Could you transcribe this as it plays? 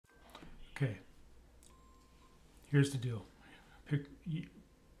Okay, here's the deal.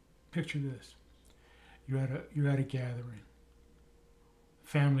 Picture this. You're at a gathering,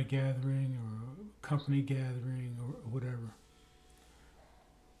 family gathering or company gathering or whatever.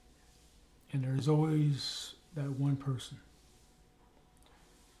 And there's always that one person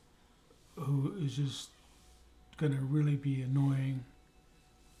who is just going to really be annoying,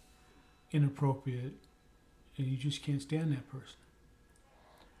 inappropriate, and you just can't stand that person.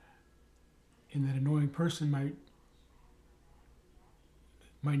 And that annoying person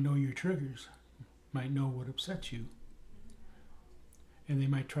might know your triggers, might know what upsets you, and they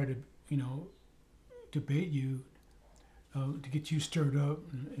might try to, debate you to get you stirred up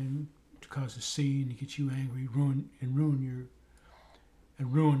and to cause a scene, to get you angry, ruin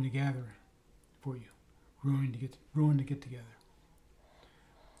the gathering for you, ruin to get together.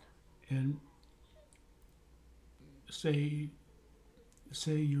 And say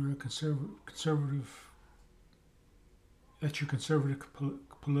you're a conservative, that you're conservative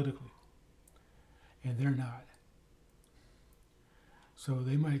politically, and they're not. So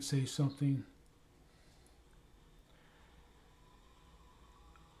they might say something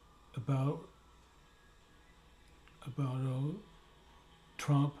about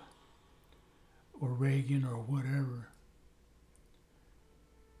Trump or Reagan or whatever,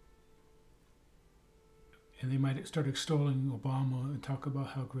 and they might start extolling Obama and talk about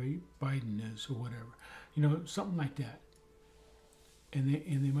how great Biden is or whatever, something like that. And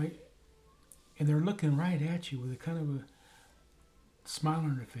they're looking right at you with a kind of a smile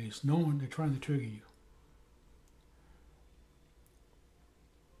on their face, knowing they're trying to trigger you.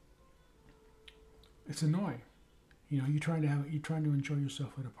 It's annoying. You're trying to enjoy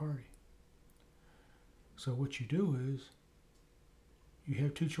yourself at a party. So what you do is you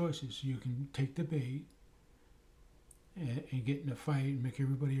have two choices. You can take the bait and get in a fight and make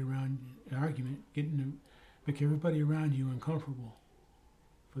everybody around an argument, make everybody around you uncomfortable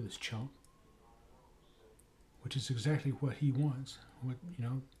for this chump, which is exactly what he wants.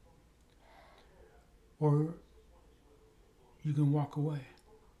 Or you can walk away.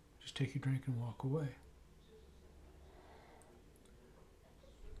 Just take your drink and walk away.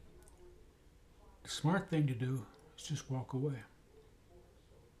 The smart thing to do is just walk away.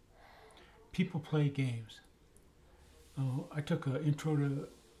 People play games. I took an intro to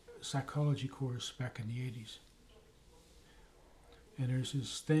psychology course back in the 80s. And there's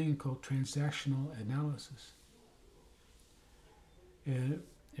this thing called transactional analysis. And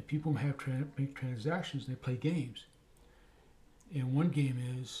people make transactions, they play games. And one game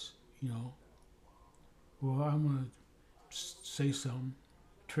is, well, I'm going to say something,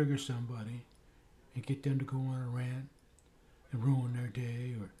 trigger somebody, and get them to go on a rant and ruin their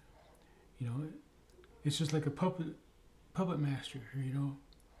day. Or, it's just like a puppet master,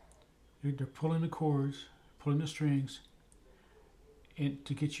 They're pulling the cords, pulling the strings, and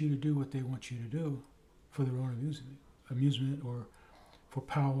to get you to do what they want you to do for their own amusement or for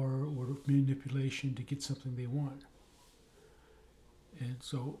power or manipulation to get something they want. And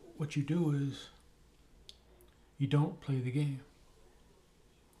so what you do is you don't play the game.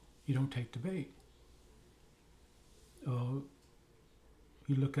 You don't take the bait. You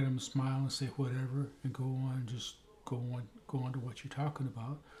look at them, smile, and say whatever, and go on to what you're talking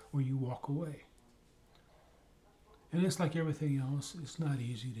about, or you walk away. And it's like everything else, it's not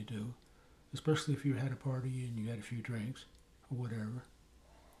easy to do, especially if you had a party and you had a few drinks or whatever.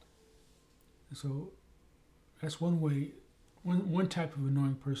 And so that's one way, one type of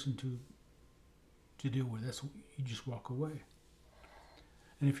annoying person to deal with. That's, you just walk away.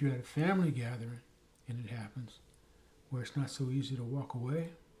 And if you're at a family gathering and it happens where it's not so easy to walk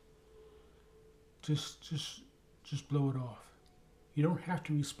away, just blow it off. You don't have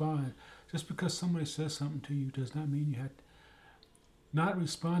to respond. Just because somebody says something to you does not mean you have to. Not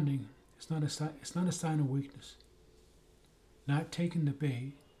responding, it's not a sign of weakness. Not taking the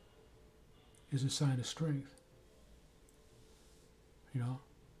bait is a sign of strength.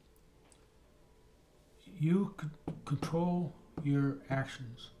 You control your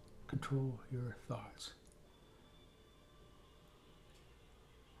actions, control your thoughts.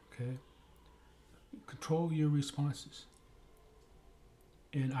 Okay? Control your responses.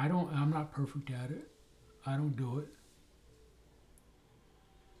 And I'm not perfect at it. I don't do it.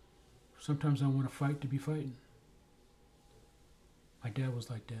 Sometimes I want to fight to be fighting. My dad was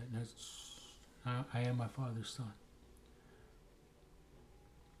like that, and I am my father's son.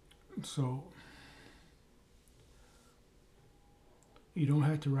 So you don't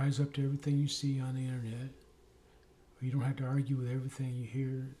have to rise up to everything you see on the internet. Or you don't have to argue with everything you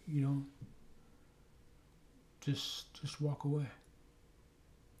hear, Just walk away.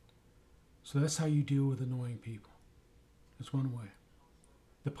 So that's how you deal with annoying people. That's one way,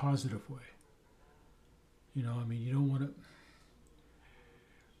 the positive way. You know, I mean, you don't want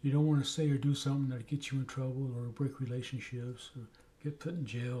to say or do something that gets you in trouble or break relationships or get put in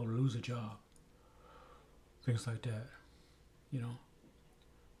jail or lose a job. Things like that. You know,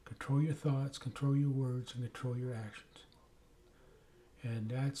 control your thoughts, control your words, and control your actions. And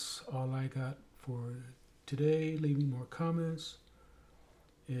that's all I got for today. Leave me more comments,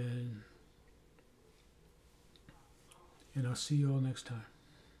 and I'll see you all next time.